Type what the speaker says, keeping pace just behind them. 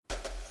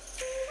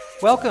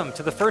Welcome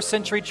to the First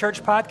Century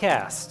Church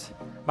Podcast.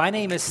 My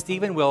name is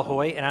Stephen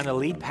Wilhoy, and I'm the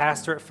lead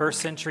pastor at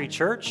First Century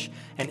Church,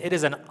 and it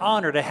is an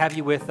honor to have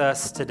you with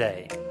us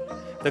today.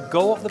 The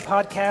goal of the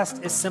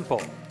podcast is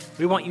simple.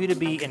 We want you to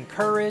be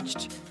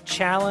encouraged,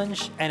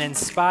 challenged, and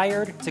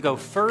inspired to go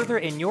further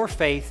in your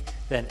faith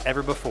than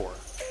ever before.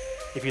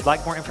 If you'd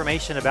like more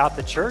information about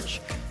the church,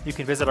 you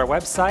can visit our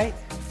website,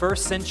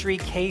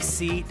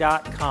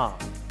 firstcenturykc.com.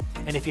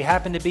 And if you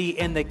happen to be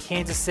in the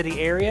Kansas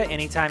City area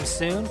anytime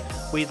soon,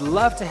 we'd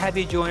love to have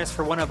you join us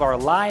for one of our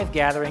live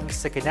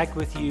gatherings to connect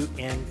with you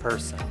in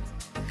person.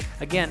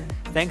 Again,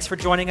 thanks for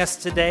joining us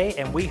today,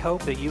 and we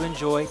hope that you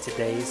enjoy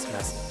today's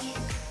message.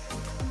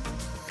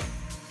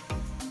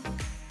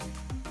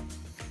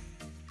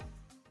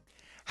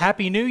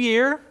 Happy New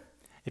Year!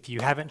 If you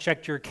haven't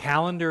checked your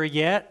calendar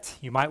yet,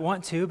 you might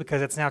want to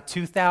because it's now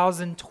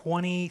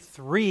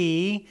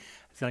 2023.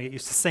 I'm going to get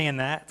used to saying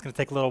that. It's going to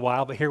take a little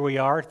while, but here we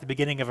are at the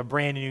beginning of a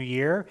brand new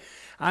year.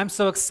 I'm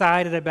so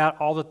excited about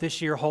all that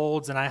this year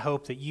holds, and I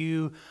hope that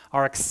you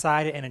are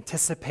excited and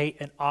anticipate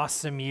an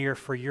awesome year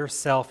for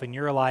yourself and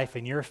your life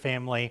and your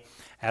family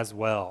as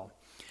well.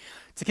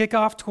 To kick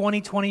off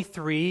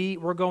 2023,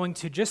 we're going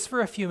to, just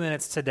for a few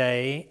minutes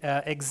today,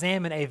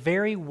 examine a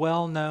very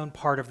well-known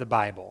part of the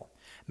Bible,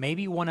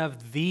 maybe one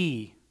of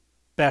the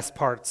best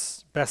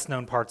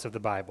known parts of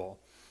the Bible,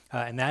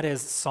 and that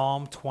is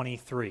Psalm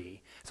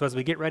 23. So as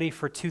we get ready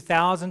for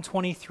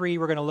 2023,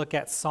 we're going to look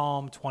at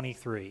Psalm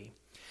 23.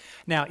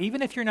 Now,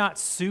 even if you're not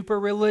super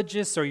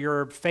religious or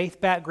your faith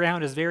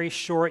background is very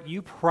short,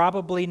 you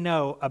probably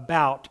know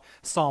about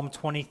Psalm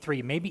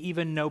 23, maybe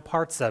even know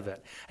parts of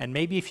it. And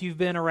maybe if you've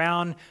been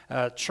around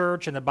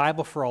church and the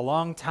Bible for a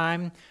long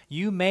time,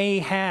 you may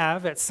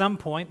have at some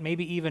point,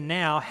 maybe even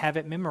now, have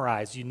it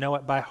memorized. You know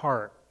it by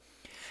heart.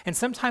 And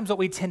sometimes what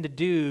we tend to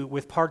do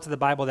with parts of the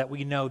Bible that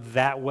we know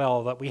that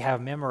well, that we have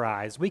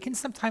memorized, we can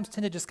sometimes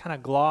tend to just kind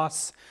of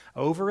gloss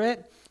over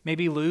it,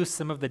 maybe lose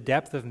some of the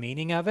depth of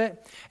meaning of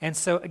it. And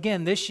so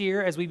again, this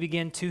year, as we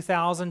begin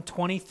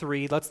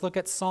 2023, let's look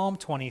at Psalm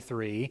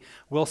 23.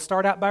 We'll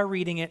start out by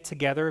reading it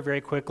together very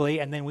quickly,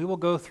 and then we will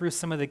go through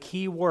some of the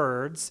key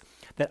words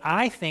that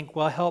I think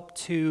will help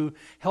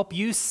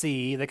you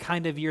see the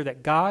kind of year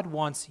that God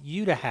wants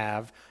you to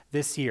have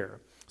this year.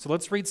 So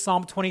let's read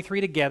Psalm 23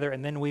 together,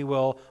 and then we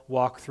will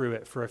walk through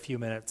it for a few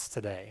minutes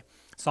today.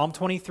 Psalm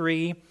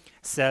 23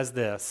 says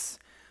this: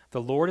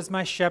 "The Lord is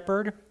my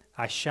shepherd,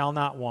 I shall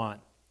not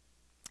want.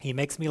 He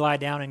makes me lie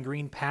down in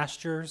green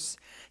pastures.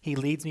 He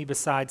leads me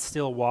beside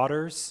still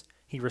waters.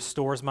 He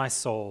restores my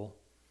soul.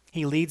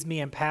 He leads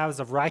me in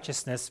paths of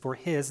righteousness for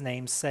his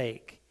name's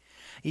sake.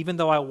 Even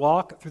though I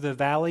walk through the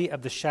valley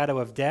of the shadow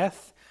of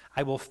death,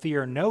 I will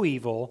fear no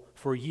evil,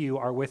 for you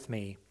are with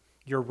me.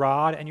 Your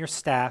rod and your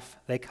staff,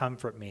 they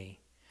comfort me.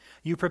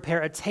 You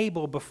prepare a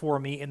table before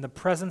me in the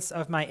presence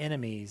of my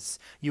enemies.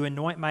 You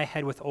anoint my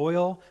head with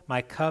oil,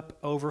 my cup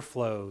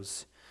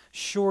overflows.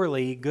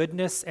 Surely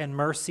goodness and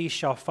mercy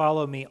shall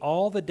follow me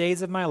all the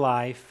days of my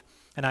life,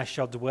 and I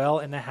shall dwell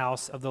in the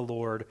house of the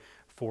Lord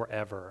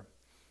forever."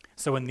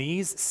 So in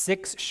these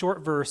 6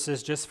 short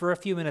verses, just for a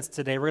few minutes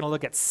today, we're going to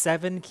look at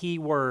 7 key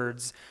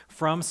words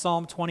from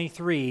Psalm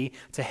 23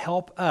 to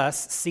help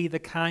us see the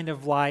kind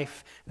of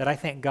life that I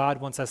think God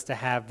wants us to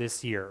have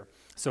this year.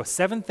 So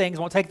 7 things,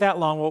 won't take that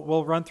long,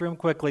 we'll run through them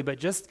quickly, but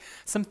just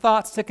some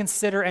thoughts to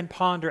consider and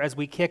ponder as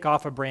we kick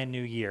off a brand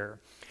new year.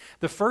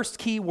 The first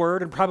key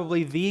word, and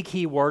probably the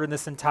key word in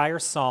this entire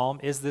psalm,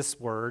 is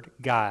this word,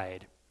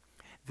 guide.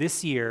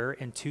 This year,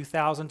 in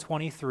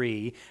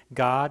 2023,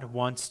 God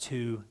wants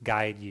to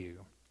guide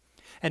you.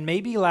 And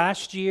maybe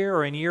last year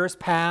or in years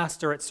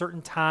past or at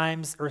certain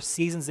times or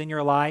seasons in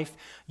your life,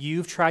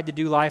 you've tried to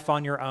do life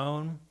on your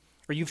own,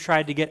 or you've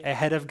tried to get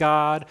ahead of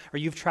God, or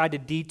you've tried to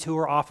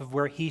detour off of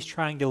where He's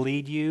trying to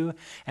lead you.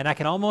 And I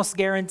can almost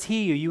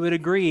guarantee you would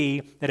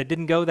agree that it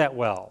didn't go that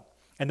well.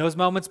 In those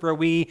moments where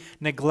we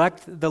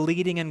neglect the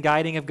leading and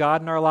guiding of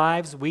God in our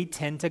lives, we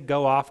tend to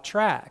go off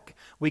track.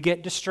 We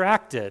get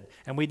distracted,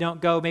 and we don't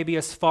go maybe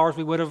as far as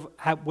we would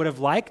have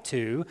liked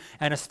to,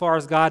 and as far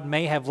as God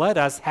may have led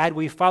us had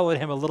we followed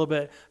Him a little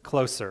bit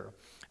closer.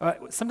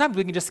 Sometimes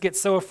we can just get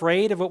so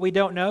afraid of what we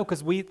don't know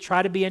because we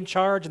try to be in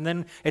charge, and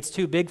then it's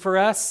too big for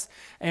us,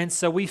 and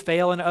so we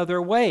fail in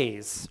other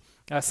ways.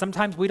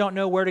 Sometimes we don't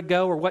know where to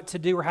go or what to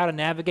do or how to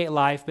navigate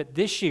life, but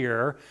this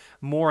year,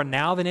 more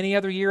now than any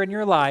other year in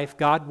your life,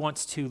 God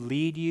wants to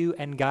lead you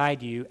and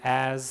guide you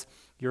as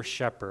your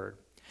shepherd.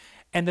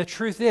 And the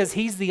truth is,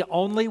 He's the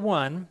only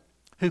one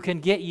who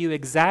can get you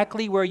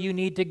exactly where you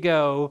need to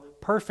go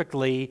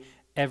perfectly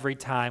every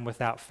time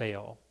without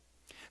fail.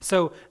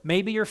 So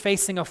maybe you're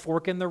facing a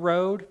fork in the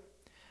road.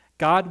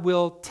 God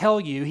will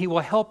tell you, He will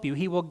help you,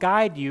 He will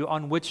guide you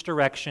on which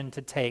direction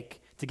to take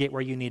to get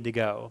where you need to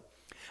go.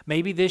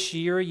 Maybe this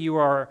year you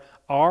are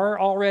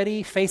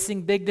already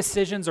facing big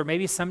decisions, or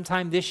maybe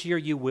sometime this year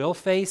you will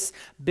face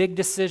big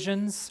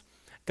decisions.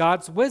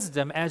 God's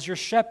wisdom as your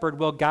shepherd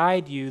will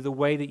guide you the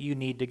way that you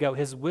need to go.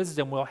 His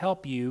wisdom will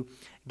help you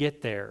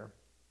get there.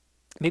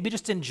 Maybe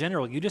just in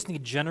general, you just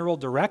need general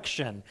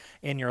direction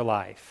in your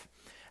life.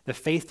 The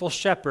faithful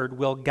shepherd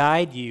will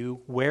guide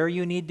you where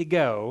you need to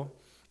go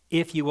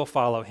if you will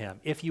follow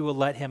him, if you will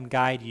let him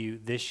guide you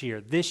this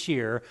year. This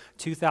year,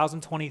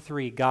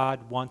 2023,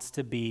 God wants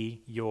to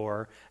be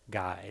your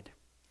guide.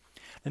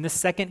 And the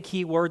second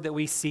key word that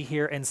we see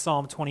here in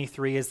Psalm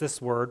 23 is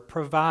this word,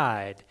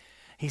 provide.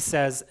 He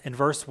says in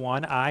verse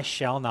 1, I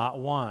shall not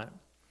want.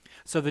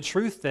 So the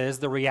truth is,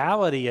 the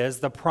reality is,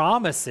 the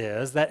promise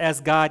is that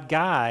as God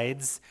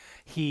guides,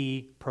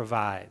 he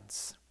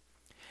provides.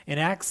 In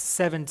Acts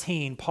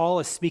 17, Paul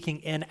is speaking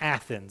in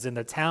Athens, in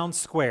the town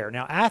square.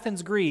 Now,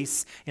 Athens,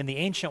 Greece, in the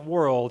ancient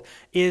world,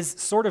 is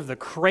sort of the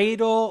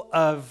cradle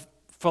of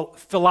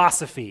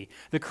philosophy,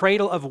 the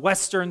cradle of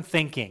Western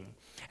thinking.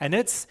 And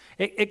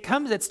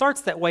it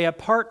starts that way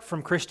apart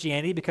from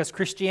Christianity because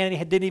Christianity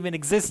didn't even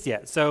exist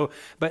yet.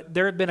 But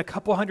there have been a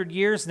couple hundred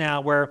years now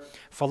where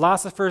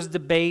philosophers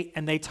debate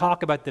and they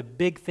talk about the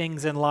big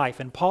things in life.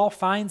 And Paul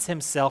finds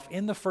himself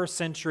in the first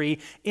century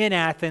in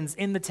Athens,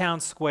 in the town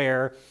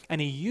square,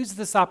 and he uses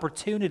this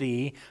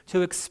opportunity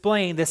to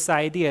explain this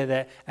idea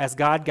that as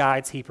God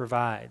guides, he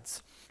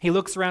provides. He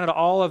looks around at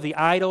all of the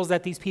idols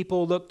that these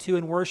people look to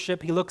and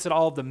worship. He looks at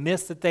all of the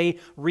myths that they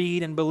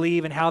read and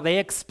believe and how they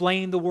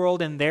explain the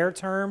world in their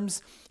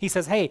terms. He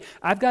says, hey,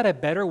 I've got a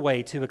better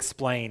way to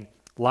explain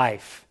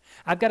life.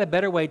 I've got a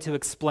better way to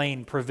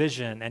explain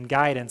provision and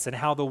guidance and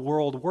how the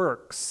world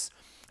works.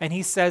 And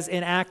he says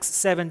in Acts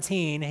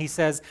 17, he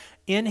says,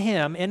 in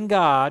him, in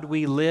God,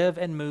 we live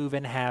and move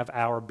and have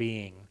our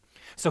being.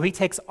 So he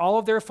takes all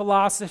of their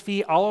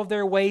philosophy, all of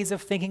their ways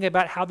of thinking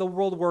about how the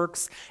world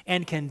works,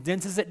 and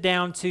condenses it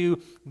down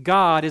to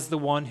God is the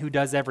one who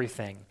does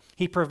everything.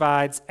 He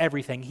provides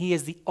everything. He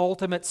is the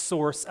ultimate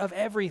source of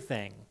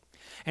everything.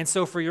 And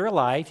so for your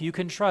life, you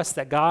can trust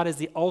that God is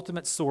the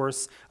ultimate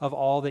source of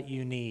all that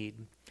you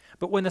need.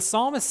 But when the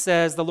psalmist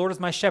says, the Lord is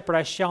my shepherd,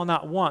 I shall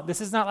not want, this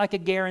is not like a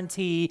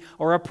guarantee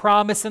or a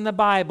promise in the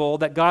Bible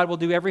that God will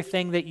do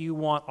everything that you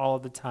want all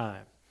of the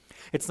time.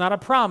 It's not a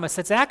promise.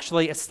 It's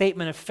actually a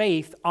statement of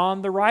faith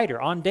on the writer,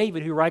 on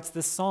David who writes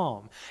this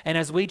psalm. And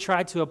as we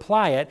try to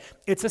apply it,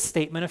 it's a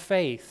statement of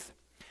faith.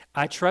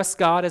 I trust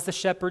God as the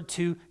shepherd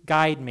to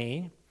guide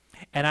me,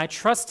 and I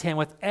trust him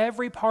with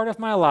every part of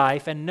my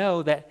life and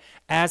know that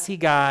as he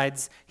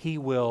guides, he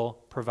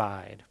will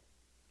provide.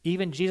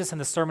 Even Jesus in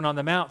the Sermon on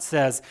the Mount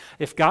says,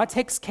 if God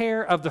takes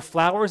care of the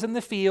flowers in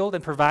the field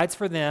and provides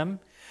for them,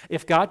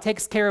 if God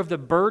takes care of the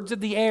birds of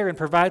the air and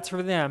provides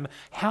for them,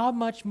 how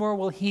much more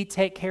will he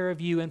take care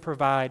of you and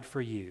provide for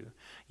you?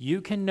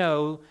 You can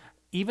know,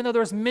 even though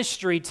there's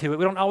mystery to it,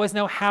 we don't always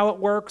know how it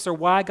works or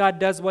why God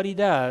does what he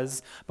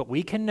does, but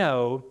we can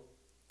know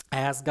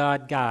as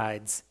God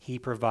guides, he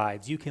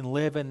provides. You can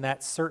live in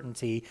that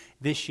certainty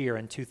this year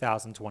in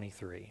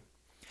 2023.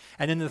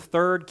 And then the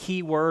third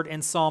key word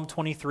in Psalm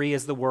 23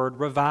 is the word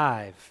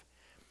revive.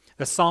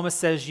 The psalmist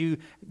says, you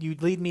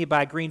lead me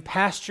by green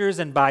pastures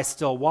and by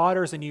still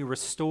waters, and you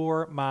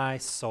restore my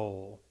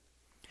soul.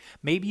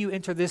 Maybe you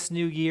enter this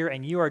new year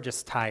and you are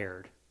just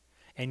tired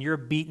and you're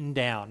beaten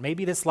down.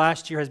 Maybe this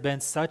last year has been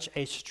such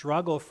a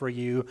struggle for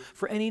you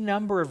for any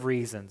number of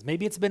reasons.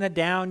 Maybe it's been a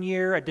down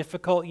year, a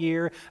difficult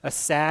year, a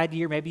sad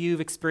year. Maybe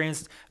you've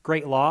experienced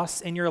great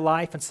loss in your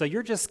life, and so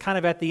you're just kind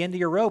of at the end of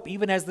your rope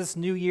even as this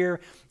new year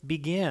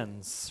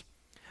begins.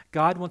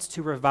 God wants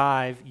to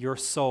revive your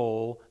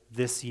soul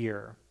this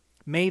year.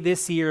 May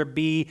this year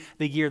be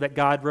the year that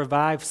God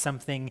revives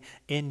something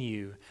in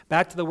you.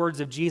 Back to the words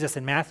of Jesus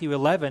in Matthew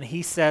 11,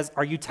 he says,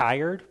 are you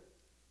tired?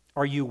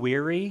 Are you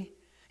weary?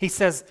 He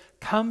says,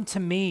 come to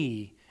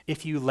me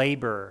if you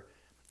labor,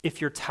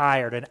 if you're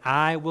tired, and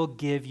I will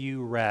give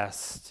you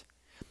rest.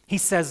 He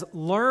says,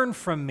 learn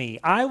from me.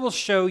 I will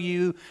show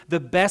you the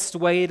best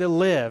way to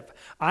live.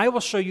 I will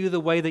show you the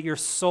way that your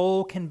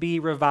soul can be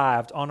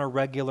revived on a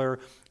regular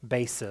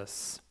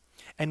basis.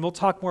 And we'll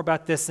talk more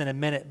about this in a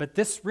minute, but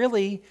this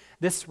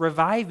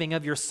reviving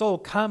of your soul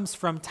comes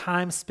from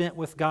time spent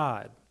with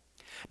God.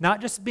 Not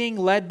just being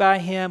led by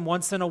him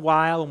once in a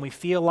while when we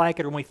feel like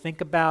it or when we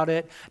think about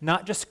it,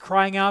 not just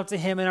crying out to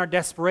him in our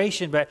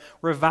desperation, but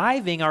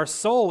reviving our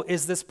soul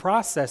is this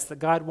process that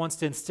God wants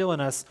to instill in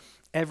us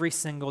every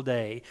single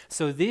day.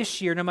 So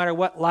this year, no matter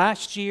what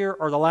last year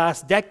or the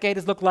last decade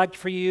has looked like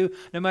for you,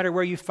 no matter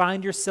where you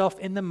find yourself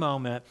in the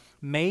moment,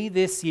 may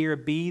this year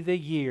be the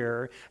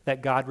year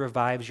that God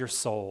revives your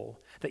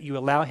soul, that you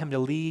allow him to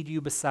lead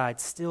you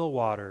beside still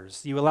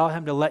waters. You allow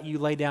him to let you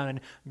lay down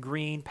in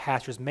green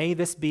pastures. May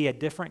this be a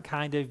different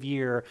kind of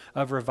year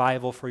of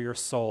revival for your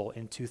soul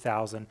in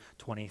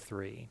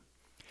 2023.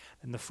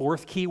 And the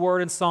fourth key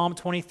word in Psalm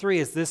 23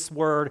 is this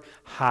word,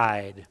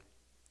 hide.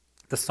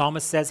 The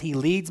psalmist says, he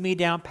leads me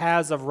down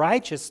paths of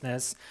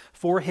righteousness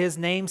for his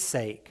name's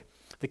sake.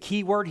 The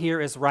key word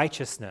here is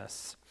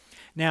righteousness.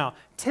 Now,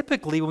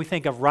 typically when we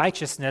think of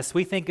righteousness,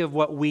 we think of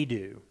what we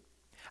do.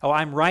 Oh,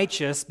 I'm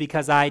righteous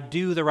because I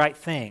do the right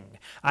thing.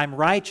 I'm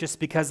righteous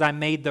because I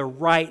made the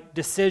right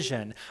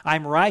decision.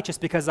 I'm righteous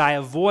because I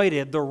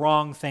avoided the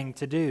wrong thing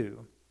to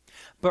do.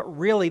 But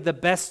really, the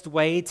best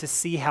way to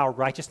see how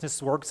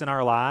righteousness works in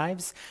our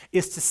lives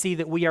is to see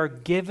that we are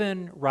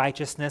given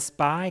righteousness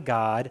by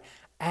God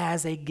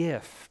as a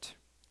gift.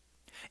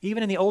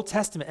 Even in the Old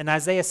Testament, in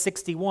Isaiah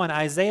 61,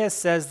 Isaiah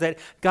says that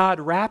God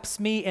wraps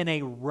me in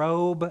a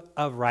robe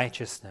of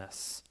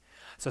righteousness.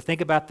 So think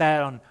about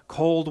that on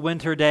cold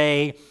winter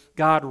day.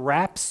 God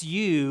wraps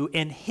you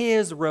in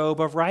his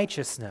robe of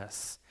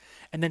righteousness.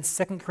 And then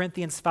 2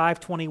 Corinthians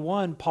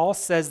 5:21, Paul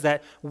says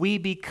that we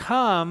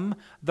become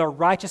the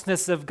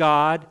righteousness of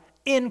God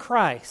in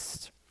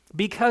Christ,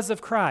 because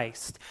of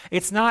Christ.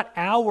 It's not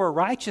our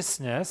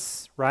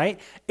righteousness, right?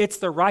 It's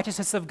the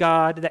righteousness of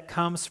God that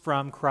comes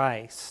from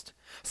Christ.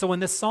 So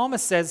when the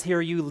psalmist says here,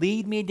 you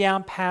lead me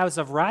down paths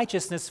of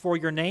righteousness for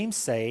your name's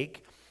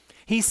sake,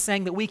 he's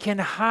saying that we can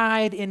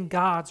hide in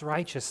God's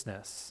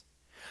righteousness.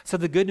 So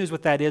the good news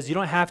with that is you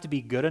don't have to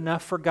be good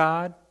enough for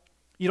God.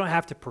 You don't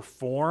have to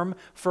perform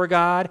for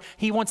God.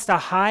 He wants to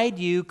hide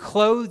you,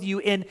 clothe you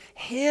in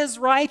his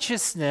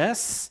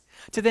righteousness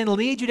to then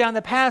lead you down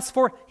the paths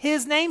for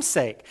his name's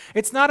sake.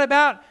 It's not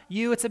about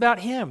you, it's about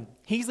him.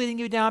 He's leading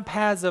you down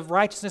paths of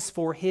righteousness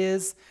for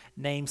his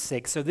name's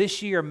sake. So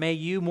this year, may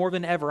you more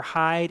than ever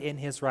hide in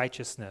his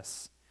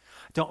righteousness.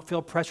 Don't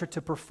feel pressure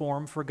to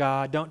perform for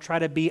God. Don't try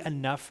to be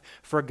enough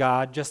for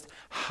God. Just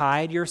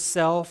hide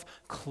yourself,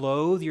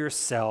 clothe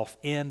yourself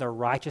in the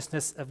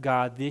righteousness of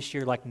God this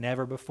year like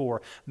never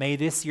before. May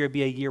this year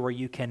be a year where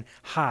you can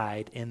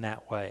hide in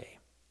that way.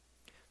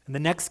 And the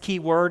next key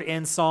word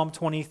in Psalm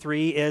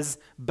 23 is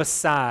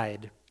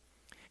beside.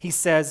 He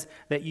says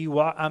that you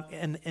walk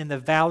in the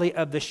valley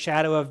of the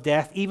shadow of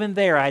death. Even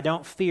there I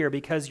don't fear,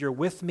 because you're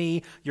with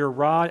me, your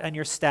rod and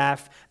your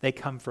staff, they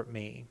comfort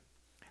me.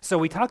 So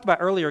we talked about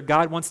earlier,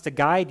 God wants to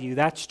guide you.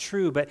 That's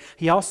true, but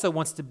he also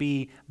wants to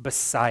be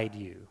beside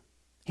you.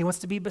 He wants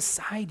to be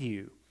beside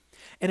you.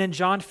 And in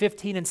John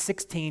 15 and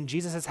 16,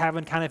 Jesus is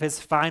having kind of his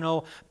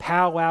final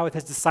powwow with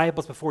his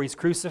disciples before he's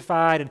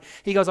crucified, and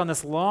he goes on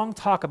this long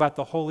talk about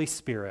the Holy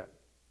Spirit.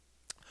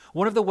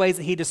 One of the ways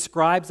that he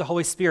describes the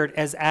Holy Spirit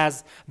is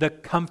as the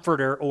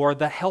comforter or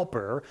the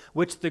helper,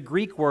 which the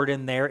Greek word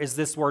in there is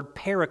this word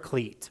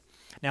paraclete.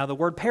 Now, the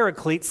word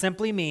paraclete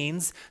simply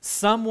means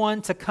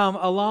someone to come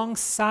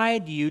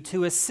alongside you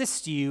to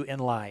assist you in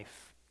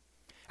life.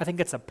 I think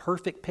that's a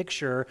perfect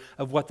picture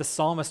of what the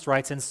psalmist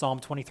writes in Psalm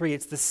 23.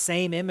 It's the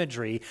same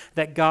imagery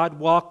that God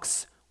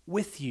walks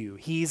with you.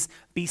 He's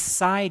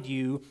beside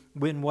you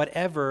in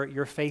whatever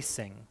you're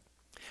facing.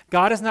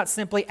 God is not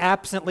simply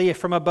absently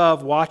from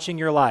above watching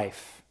your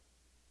life,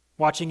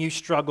 watching you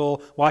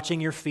struggle,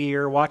 watching your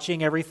fear,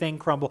 watching everything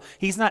crumble.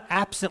 He's not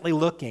absently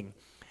looking.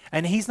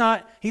 And he's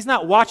not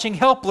watching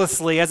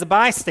helplessly as a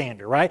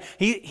bystander, right?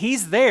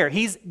 He's there.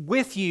 He's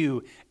with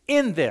you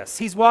in this.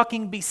 He's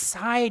walking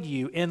beside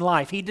you in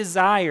life. He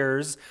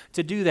desires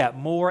to do that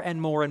more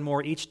and more and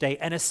more each day.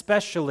 And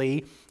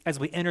especially as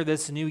we enter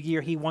this new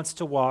year, he wants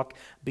to walk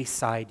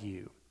beside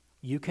you.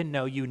 You can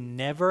know you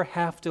never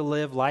have to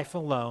live life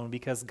alone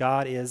because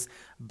God is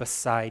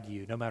beside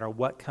you, no matter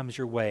what comes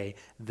your way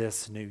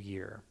this new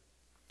year.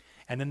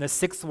 And then the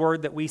sixth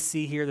word that we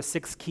see here, the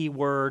sixth key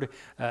word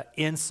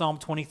in Psalm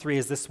 23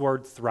 is this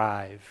word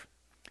thrive.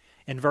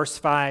 In verse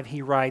 5,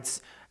 he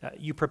writes,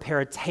 you prepare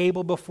a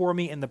table before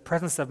me in the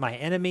presence of my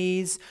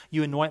enemies.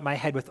 You anoint my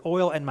head with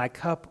oil and my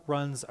cup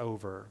runs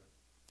over.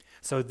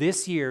 So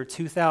this year,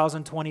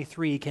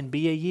 2023, can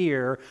be a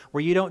year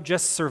where you don't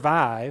just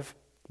survive,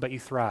 but you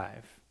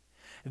thrive.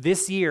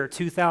 This year,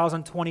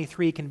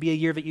 2023, can be a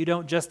year that you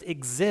don't just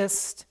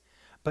exist,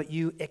 but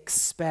you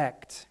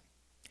expect.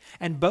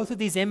 And both of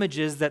these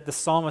images that the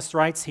psalmist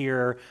writes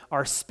here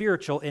are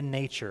spiritual in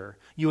nature.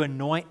 You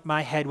anoint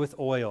my head with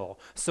oil.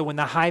 So when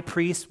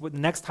the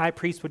next high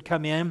priest would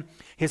come in,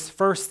 his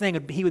first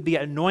thing, he would be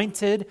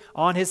anointed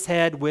on his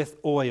head with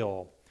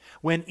oil.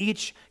 When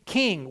each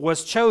king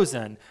was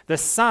chosen, the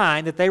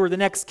sign that they were the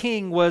next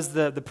king was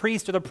the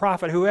priest or the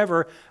prophet,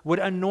 whoever, would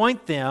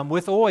anoint them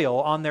with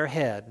oil on their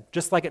head,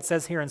 just like it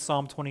says here in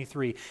Psalm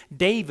 23.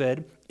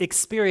 David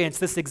experienced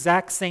this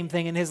exact same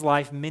thing in his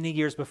life many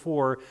years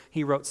before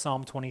he wrote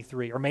Psalm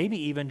 23, or maybe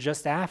even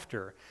just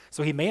after.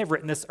 So he may have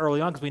written this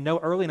early on, because we know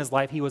early in his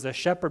life he was a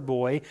shepherd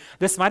boy.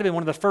 This might have been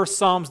one of the first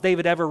Psalms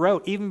David ever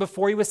wrote, even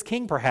before he was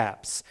king,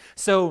 perhaps.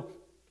 So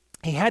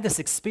he had this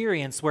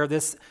experience where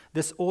this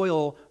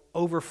oil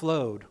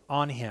overflowed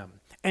on him.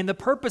 And the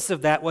purpose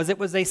of that was it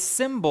was a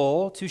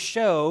symbol to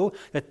show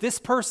that this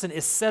person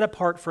is set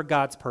apart for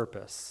God's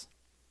purpose.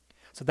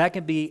 So that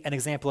can be an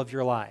example of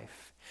your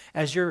life.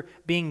 As you're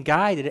being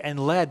guided and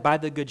led by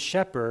the Good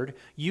Shepherd,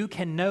 you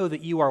can know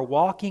that you are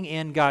walking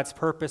in God's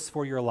purpose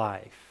for your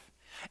life.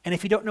 And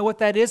if you don't know what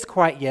that is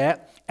quite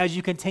yet, as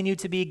you continue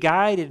to be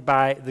guided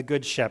by the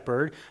Good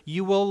Shepherd,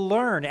 you will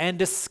learn and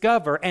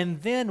discover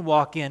and then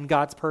walk in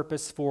God's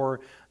purpose for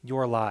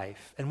your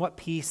life. And what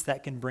peace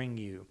that can bring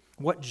you,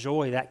 what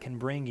joy that can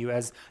bring you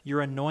as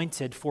you're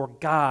anointed for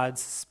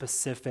God's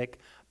specific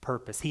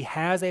purpose. He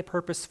has a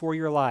purpose for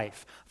your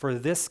life for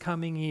this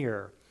coming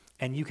year,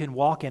 and you can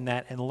walk in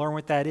that and learn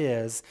what that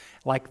is,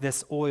 like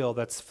this oil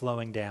that's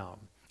flowing down.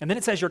 And then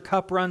it says your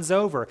cup runs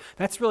over.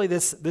 That's really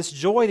this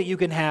joy that you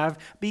can have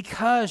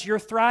because you're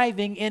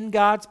thriving in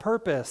God's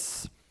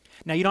purpose.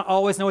 Now, you don't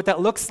always know what that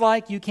looks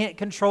like. You can't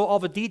control all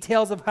the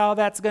details of how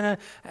that's going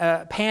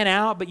to pan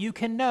out, but you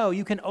can know,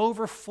 you can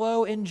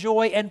overflow in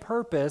joy and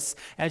purpose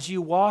as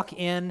you walk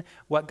in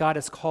what God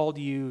has called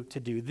you to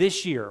do.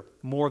 This year,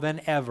 more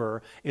than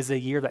ever, is a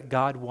year that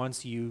God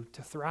wants you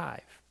to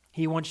thrive.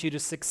 He wants you to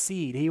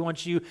succeed. He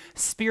wants you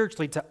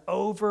spiritually to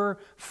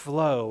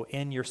overflow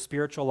in your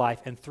spiritual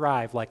life and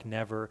thrive like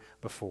never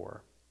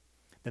before.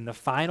 Then the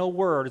final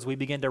word as we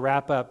begin to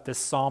wrap up this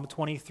Psalm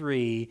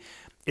 23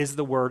 is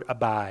the word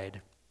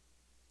abide.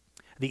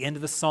 The end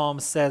of the psalm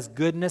says,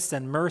 "Goodness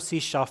and mercy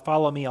shall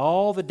follow me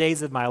all the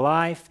days of my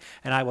life,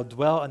 and I will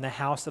dwell in the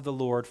house of the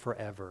Lord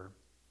forever."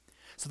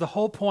 So the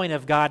whole point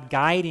of God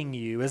guiding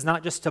you is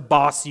not just to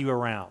boss you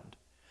around,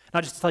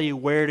 not just to tell you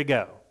where to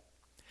go.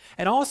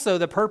 And also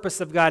the purpose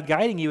of God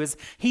guiding you is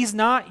He's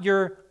not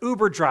your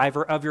Uber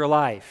driver of your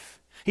life.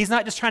 He's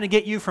not just trying to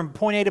get you from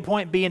point A to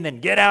point B and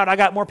then get out, I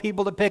got more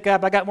people to pick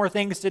up, I got more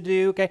things to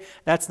do, okay?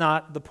 That's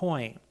not the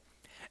point.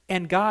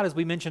 And God, as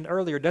we mentioned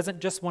earlier, doesn't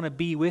just want to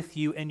be with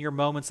you in your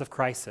moments of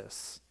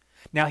crisis.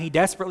 Now, He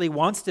desperately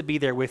wants to be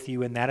there with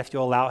you in that if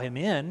you'll allow Him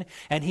in,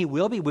 and He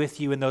will be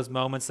with you in those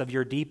moments of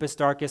your deepest,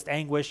 darkest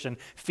anguish and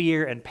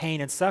fear and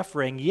pain and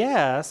suffering,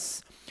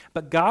 yes,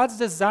 but God's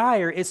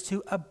desire is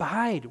to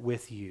abide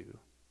with you.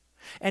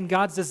 And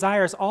God's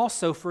desire is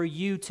also for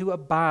you to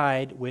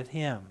abide with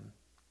Him.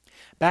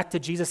 Back to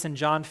Jesus in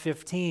John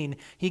 15,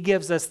 He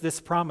gives us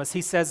this promise.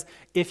 He says,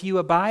 "If you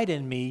abide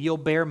in me, you'll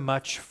bear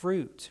much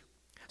fruit."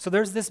 So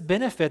there's this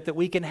benefit that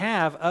we can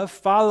have of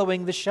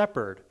following the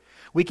shepherd.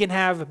 We can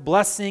have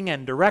blessing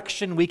and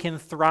direction. We can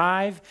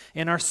thrive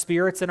in our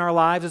spirits and our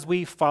lives as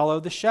we follow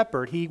the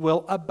shepherd. He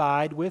will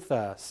abide with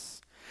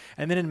us.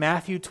 And then in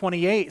Matthew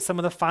 28, some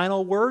of the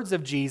final words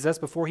of Jesus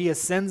before He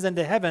ascends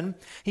into heaven,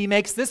 He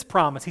makes this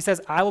promise. He says,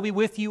 "I will be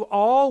with you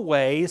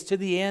always to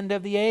the end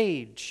of the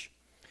age."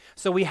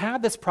 So we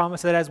have this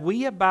promise that as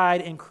we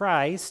abide in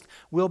Christ,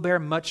 we'll bear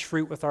much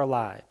fruit with our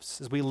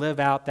lives as we live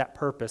out that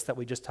purpose that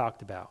we just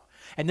talked about.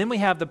 And then we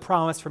have the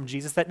promise from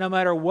Jesus that no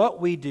matter what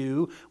we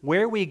do,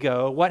 where we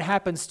go, what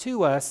happens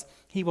to us,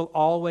 He will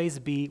always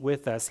be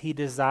with us. He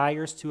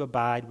desires to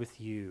abide with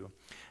you.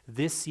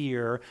 This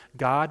year,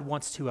 God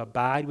wants to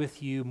abide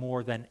with you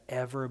more than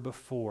ever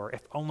before,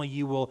 if only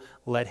you will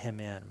let Him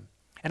in.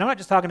 And I'm not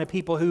just talking to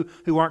people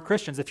who aren't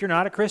Christians. If you're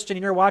not a Christian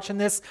and you're watching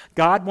this,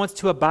 God wants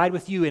to abide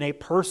with you in a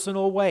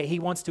personal way. He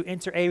wants to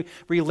enter a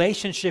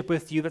relationship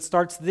with you that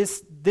starts this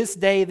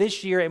day,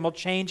 this year, and will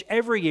change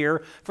every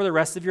year for the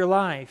rest of your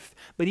life.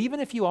 But even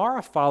if you are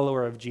a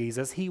follower of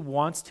Jesus, He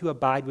wants to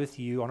abide with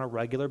you on a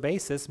regular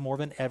basis more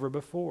than ever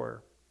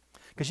before.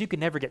 Because you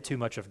can never get too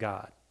much of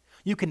God.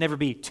 You can never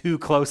be too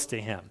close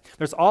to Him.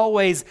 There's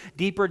always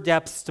deeper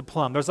depths to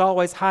plumb. There's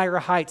always higher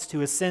heights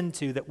to ascend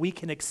to that we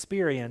can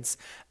experience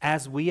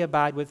as we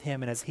abide with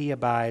Him and as He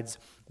abides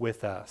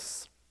with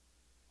us.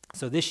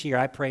 So this year,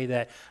 I pray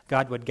that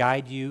God would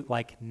guide you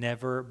like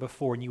never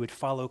before, and you would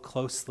follow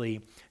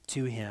closely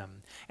to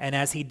Him. And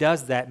as He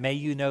does that, may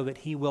you know that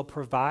He will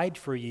provide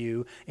for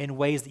you in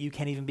ways that you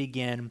can't even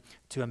begin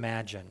to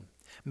imagine.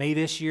 May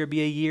this year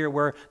be a year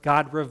where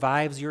God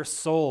revives your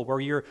soul, where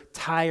you're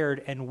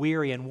tired and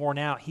weary and worn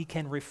out. He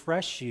can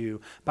refresh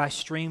you by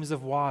streams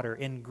of water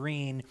in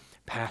green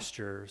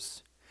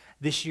pastures.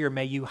 This year,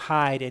 may you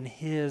hide in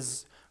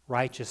His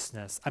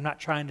righteousness. I'm not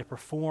trying to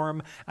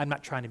perform. I'm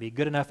not trying to be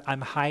good enough.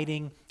 I'm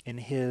hiding in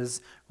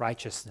His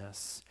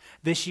righteousness.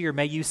 This year,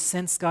 may you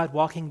sense God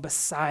walking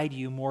beside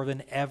you more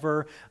than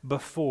ever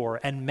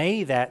before, and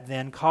may that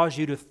then cause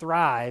you to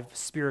thrive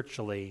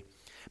spiritually.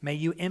 May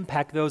you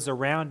impact those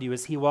around you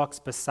as He walks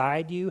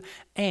beside you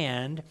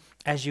and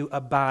as you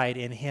abide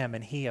in Him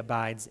and He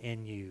abides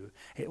in you.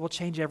 It will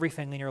change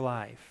everything in your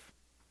life.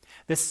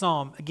 This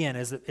psalm, again,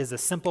 is a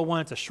simple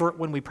one. It's a short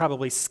one. We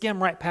probably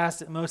skim right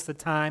past it most of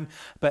the time.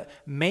 But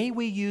may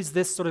we use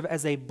this sort of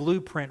as a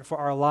blueprint for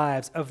our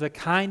lives of the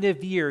kind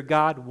of year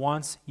God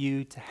wants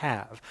you to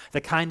have,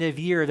 the kind of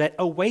year that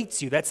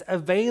awaits you, that's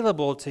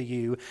available to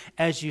you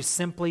as you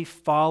simply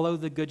follow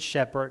the Good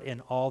Shepherd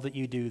in all that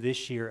you do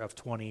this year of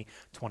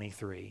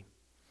 2023.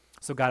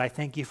 So God, I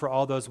thank you for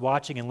all those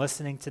watching and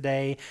listening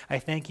today. I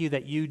thank you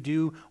that you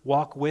do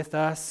walk with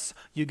us.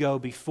 You go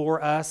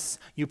before us.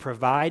 You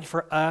provide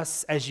for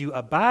us. As you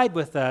abide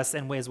with us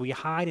and as we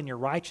hide in your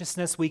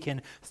righteousness, we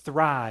can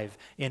thrive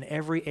in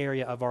every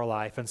area of our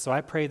life. And so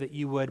I pray that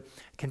you would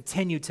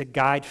continue to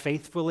guide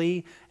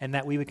faithfully and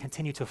that we would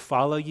continue to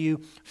follow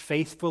you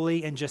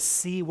faithfully and just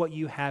see what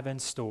you have in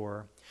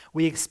store.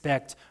 We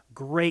expect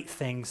great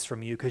things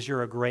from you because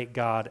you're a great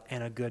God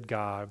and a good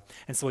God.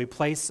 And so we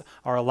place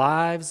our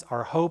lives,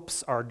 our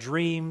hopes, our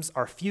dreams,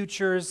 our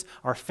futures,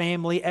 our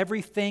family,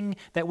 everything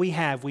that we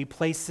have, we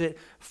place it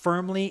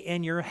firmly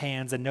in your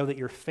hands and know that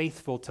you're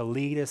faithful to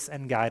lead us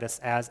and guide us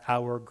as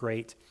our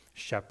great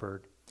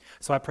shepherd.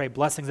 So I pray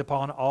blessings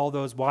upon all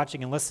those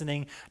watching and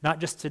listening, not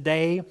just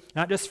today,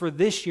 not just for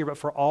this year, but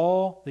for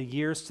all the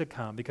years to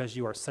come, because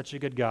you are such a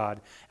good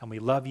God, and we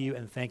love you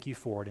and thank you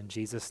for it. In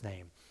Jesus'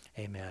 name,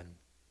 amen.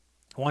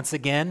 Once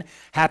again,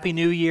 Happy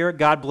New Year.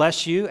 God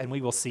bless you, and we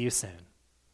will see you soon.